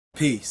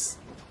Peace.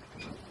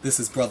 This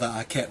is Brother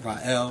Aket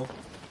Rael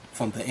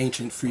from the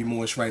ancient Free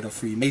Moorish Rite of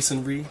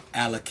Freemasonry,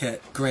 Alaket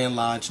Grand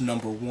Lodge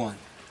number 1.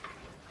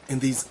 In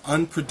these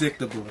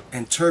unpredictable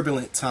and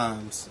turbulent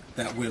times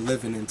that we're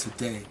living in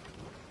today,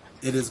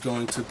 it is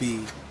going to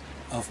be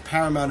of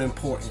paramount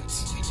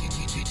importance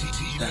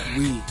that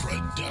we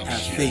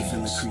have faith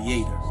in the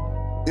Creator.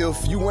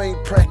 If you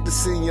ain't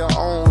practicing your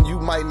own,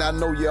 you might not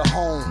know your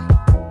home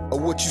or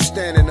what you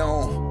standing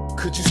on.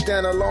 Could you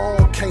stand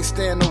alone? Can't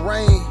stand the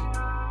rain.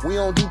 We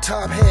don't do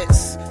top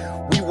hats.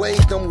 We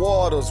wave them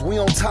waters. We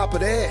on top of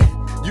that.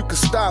 You can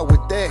start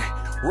with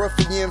that.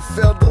 Ruffian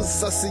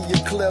feathers, I see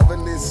your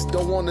cleverness.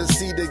 Don't wanna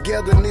see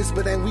togetherness,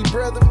 but ain't we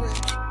brethren?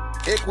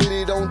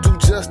 Equity don't do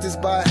justice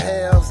by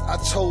halves. I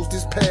chose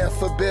this path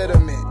for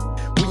betterment.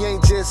 We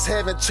ain't just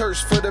having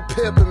church for the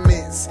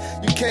peppermints.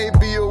 You can't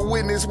be a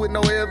witness with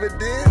no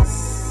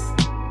evidence.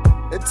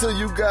 Until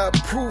you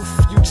got proof,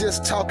 you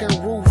just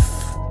talking roof.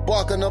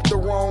 Barking up the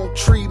wrong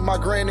tree, my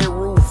granny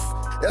roof.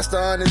 That's the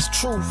honest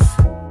truth.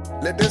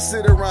 Let that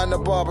sit around the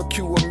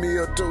barbecue a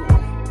meal do.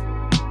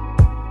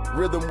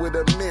 Rhythm with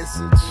a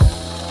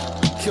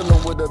message. Kill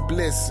 'em with a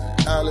blessing.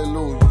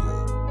 Hallelujah.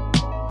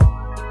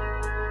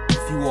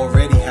 If you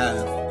already have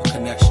a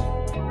connection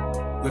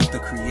with the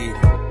Creator,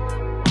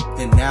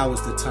 then now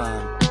is the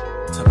time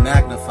to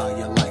magnify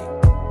your light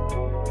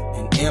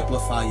and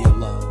amplify your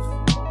love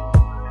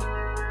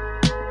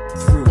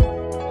through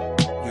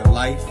your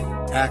life,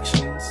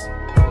 actions,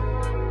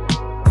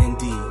 and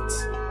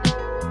deeds.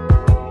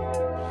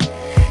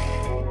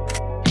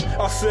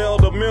 I sell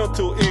the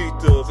mental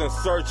ethers in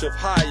search of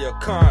higher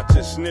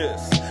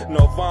consciousness.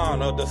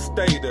 Nirvana, the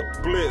state of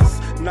bliss.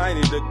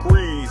 90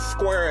 degrees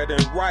squared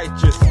in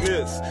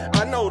righteousness.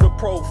 I know the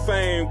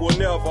profane will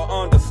never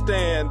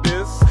understand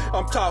this.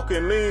 I'm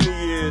talking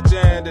lineage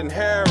and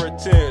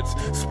inheritance.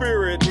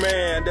 Spirit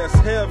man that's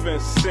heaven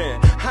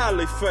sent.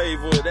 Highly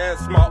favored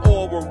as my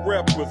aura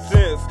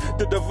represents.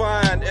 The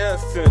divine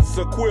essence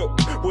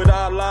equipped with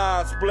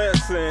Allah's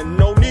blessing.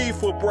 No need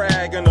for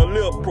bragging or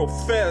lip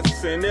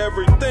professing.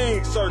 Everything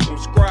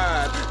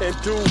circumscribed in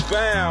due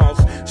bounds.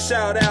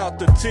 Shout out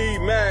to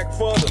T-Mac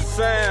for the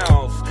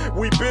sounds.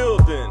 We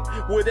building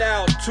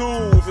without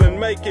tools and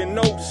making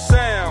no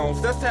sounds.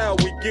 That's how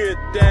we get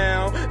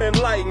down.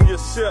 Enlighten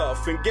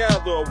yourself and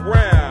gather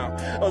around.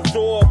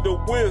 Absorb the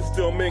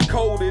wisdom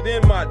encoded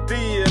in my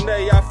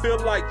DNA. I feel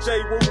like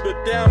J. Rue the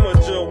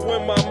Damager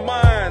when my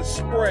mind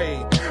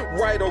sprayed.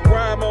 Write a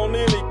rhyme on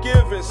any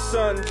given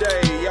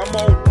Sunday. I'm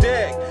on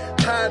deck.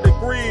 High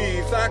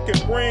degrees, I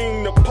can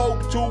bring the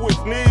Pope to his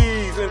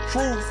knees. In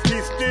truth, he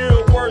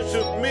still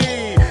worships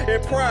me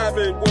in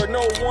private where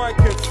no one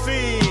can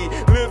see.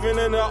 Living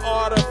in an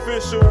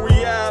artificial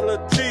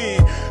reality.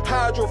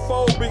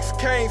 Hydrophobics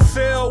can't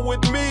sail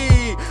with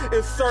me.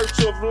 In search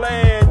of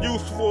land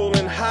useful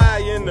and high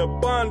in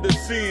abundance,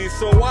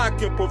 so I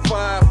can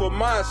provide for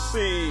my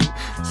seed.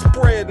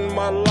 Spreading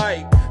my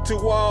light to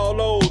all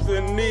those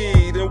in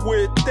need. And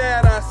with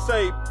that I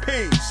say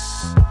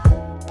peace.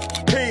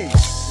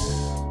 Peace.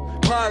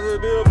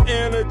 Positive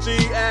energy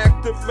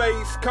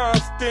activates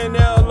constant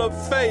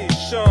elevation.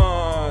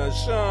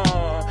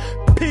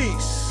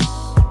 Peace.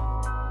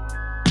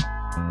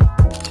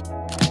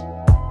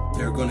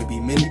 There are going to be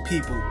many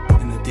people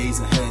in the days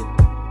ahead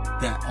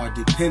that are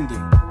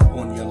depending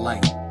on your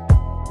light.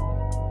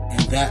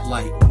 And that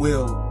light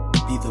will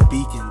be the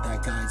beacon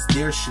that guides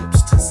their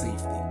ships to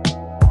safety.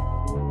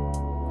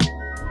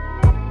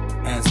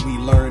 As we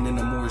learn in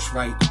the Moorish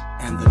Rite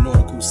and the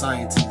nautical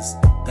sciences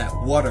that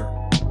water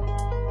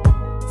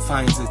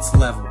finds its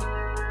level,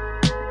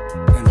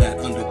 and that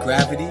under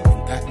gravity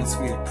and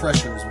atmospheric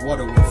pressures,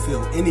 water will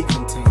fill any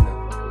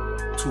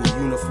container to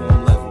a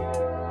uniform level.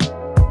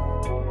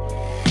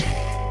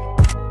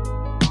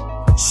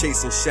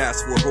 Chasing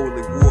shots with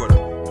holy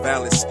water.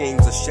 Valid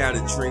schemes of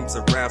shattered dreams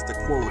arouse the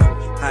quota.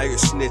 Higher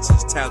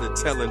snitches, talent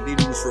telling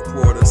news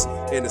reporters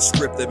in a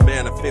scripted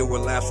manner filled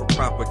with laughs from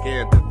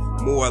propaganda.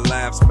 More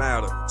lives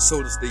matter,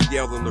 so does the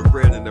yellow and the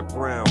red and the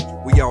brown.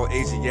 We all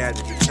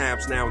Asiatic, the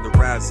times now to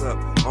rise up.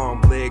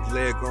 Arm, leg,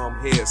 arm,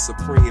 head,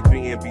 supreme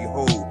being,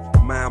 behold.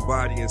 Mind,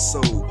 body, and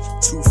soul.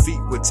 2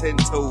 feet with 10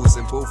 toes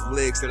and both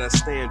legs that I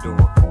stand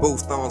on.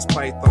 Both thorns,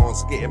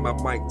 pythons, getting my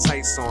Mike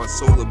Tyson.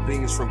 Solar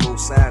beams from both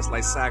sides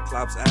like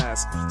Cyclops'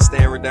 eyes.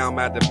 Staring down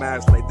my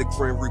demise like the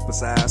Grim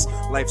Reaper's eyes.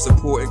 Life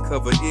support and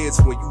cover ears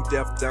when you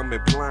deaf, dumb,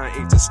 and blind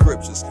ain't the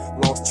scriptures.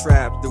 Lost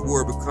trapped, the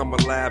word become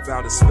alive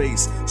out of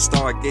space.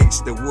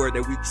 Stargates, the word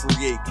that we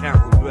create,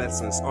 countless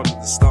blessings under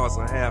the stars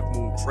and half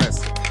moon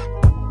crescent.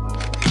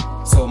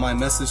 So my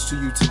message to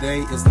you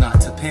today is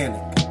not to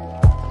panic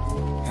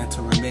and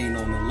to remain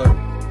on alert.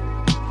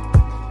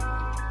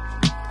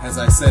 As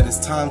I said, it's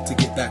time to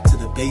get back to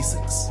the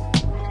basics.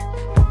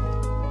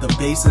 The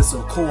basis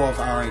or core of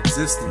our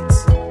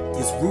existence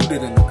is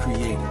rooted in the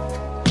Creator.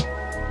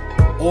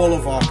 All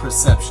of our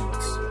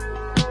perceptions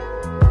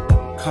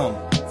come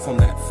from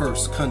that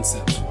first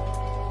conception.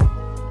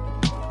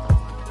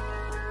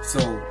 So,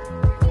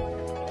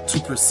 to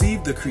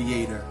perceive the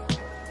Creator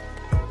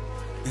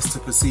is to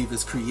perceive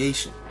His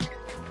creation.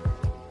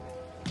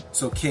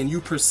 So can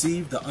you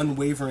perceive the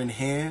unwavering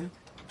hand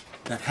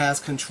that has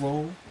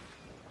control?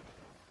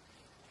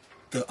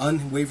 The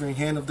unwavering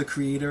hand of the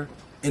Creator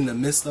in the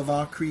midst of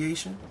our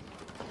creation?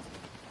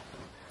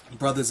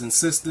 Brothers and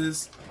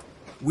sisters,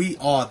 we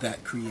are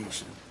that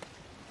creation.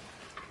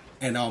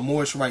 And our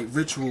Moorish Rite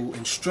ritual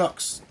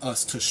instructs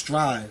us to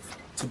strive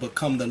to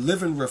become the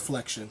living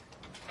reflection,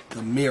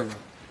 the mirror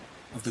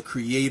of the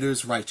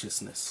Creator's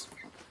righteousness.